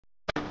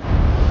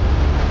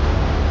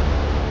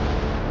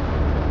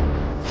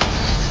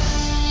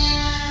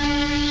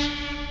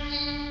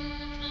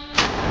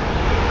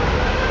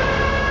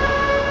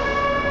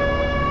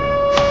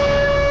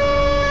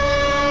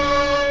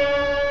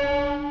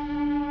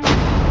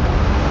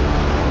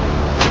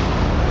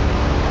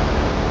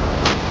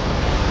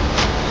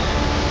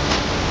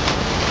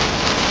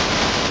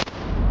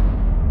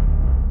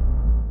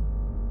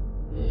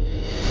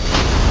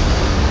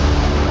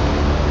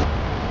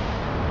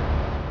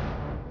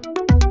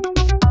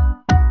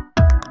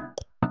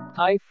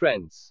Hi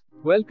friends.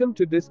 Welcome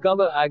to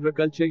Discover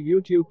Agriculture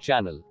YouTube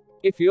channel.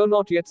 If you're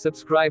not yet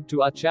subscribed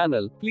to our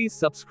channel, please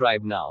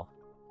subscribe now.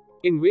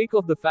 In wake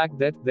of the fact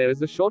that there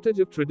is a shortage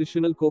of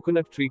traditional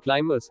coconut tree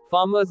climbers,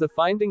 farmers are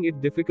finding it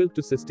difficult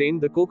to sustain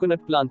the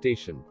coconut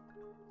plantation.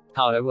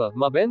 However,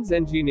 Maben's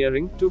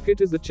Engineering took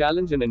it as a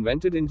challenge and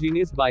invented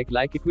ingenious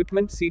bike-like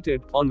equipment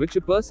seated, on which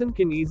a person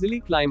can easily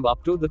climb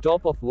up to the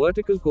top of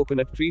vertical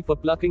coconut tree for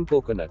plucking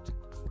coconut.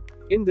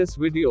 In this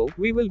video,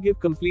 we will give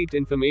complete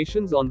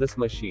informations on this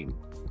machine.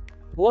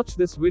 Watch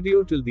this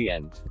video till the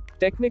end.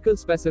 Technical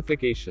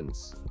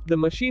specifications. The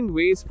machine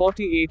weighs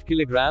 48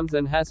 kilograms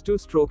and has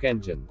two-stroke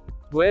engine.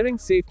 Wearing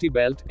safety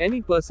belt,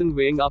 any person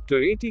weighing up to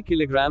 80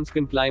 kilograms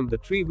can climb the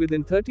tree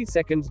within 30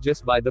 seconds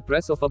just by the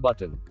press of a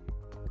button.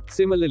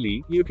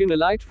 Similarly, you can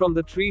alight from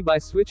the tree by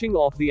switching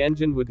off the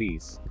engine with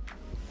ease.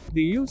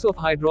 The use of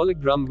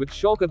hydraulic drum with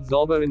shock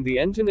absorber in the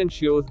engine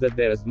ensures that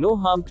there is no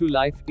harm to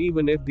life,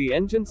 even if the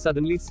engine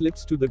suddenly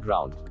slips to the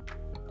ground.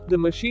 The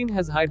machine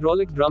has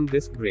hydraulic drum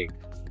disc brake.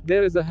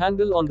 There is a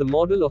handle on the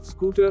model of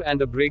scooter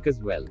and a brake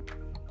as well.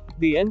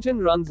 The engine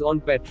runs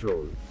on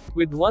petrol.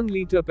 With 1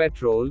 liter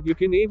petrol, you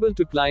can able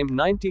to climb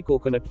 90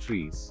 coconut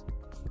trees.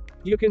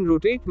 You can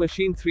rotate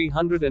machine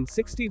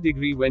 360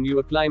 degree when you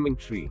are climbing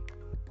tree.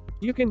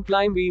 You can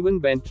climb even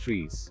bent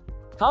trees.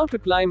 How to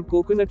climb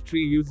coconut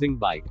tree using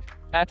bike.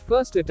 At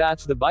first,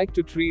 attach the bike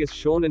to tree as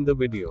shown in the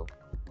video.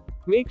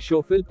 Make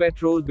sure fill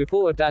petrol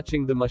before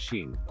attaching the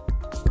machine.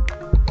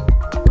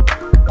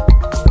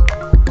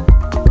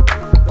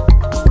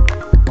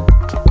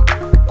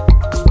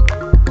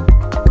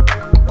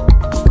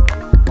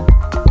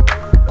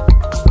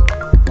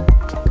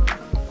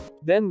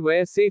 Then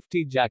wear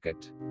safety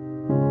jacket.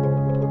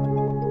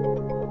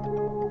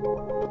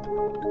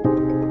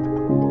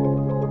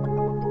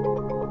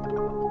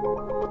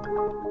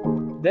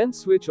 Then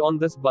switch on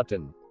this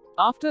button.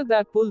 After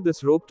that, pull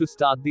this rope to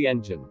start the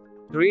engine.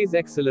 Raise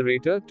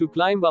accelerator to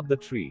climb up the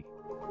tree.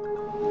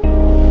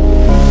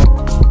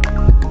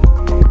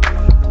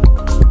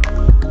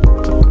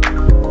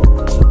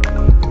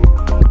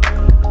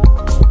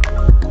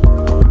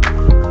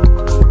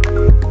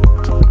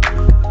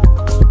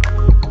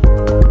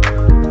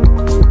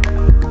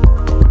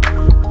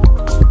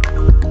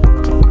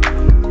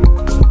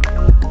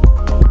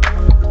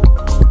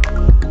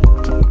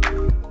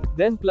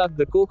 Then plug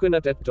the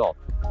coconut at top.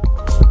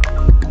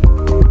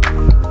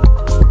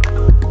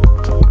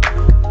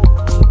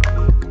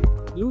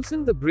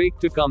 Loosen the brake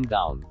to come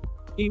down.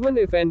 Even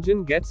if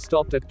engine gets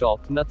stopped at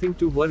top, nothing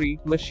to worry,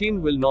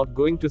 machine will not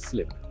going to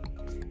slip.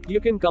 You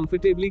can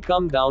comfortably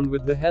come down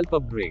with the help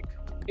of brake.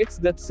 It's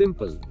that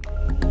simple.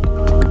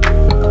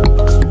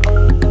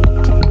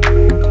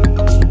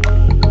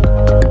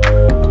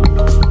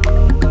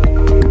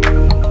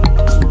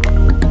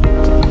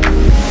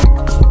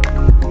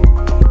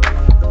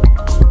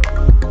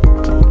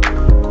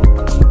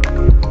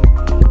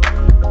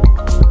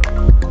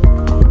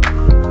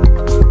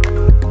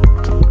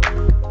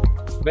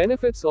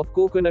 Benefits of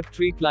coconut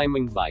tree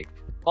climbing bike.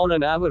 On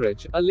an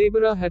average, a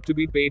laborer had to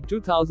be paid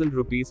 2000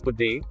 rupees per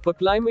day for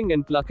climbing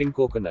and plucking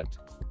coconut.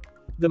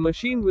 The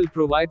machine will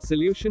provide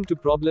solution to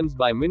problems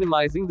by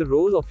minimizing the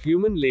role of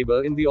human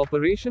labor in the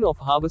operation of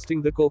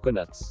harvesting the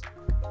coconuts.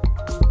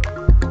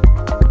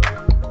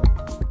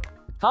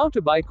 How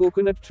to buy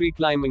coconut tree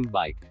climbing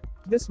bike.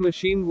 This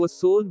machine was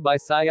sold by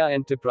Saya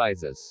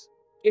Enterprises.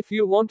 If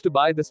you want to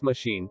buy this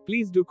machine,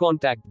 please do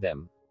contact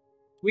them.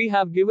 We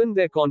have given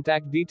their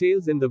contact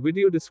details in the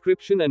video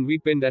description and we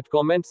pinned at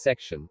comment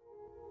section.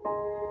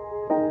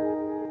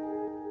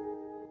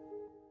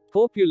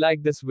 Hope you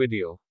like this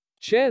video.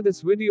 Share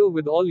this video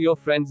with all your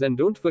friends and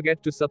don't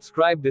forget to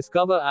subscribe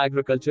Discover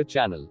Agriculture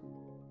channel.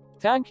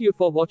 Thank you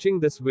for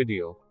watching this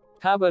video.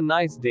 Have a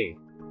nice day.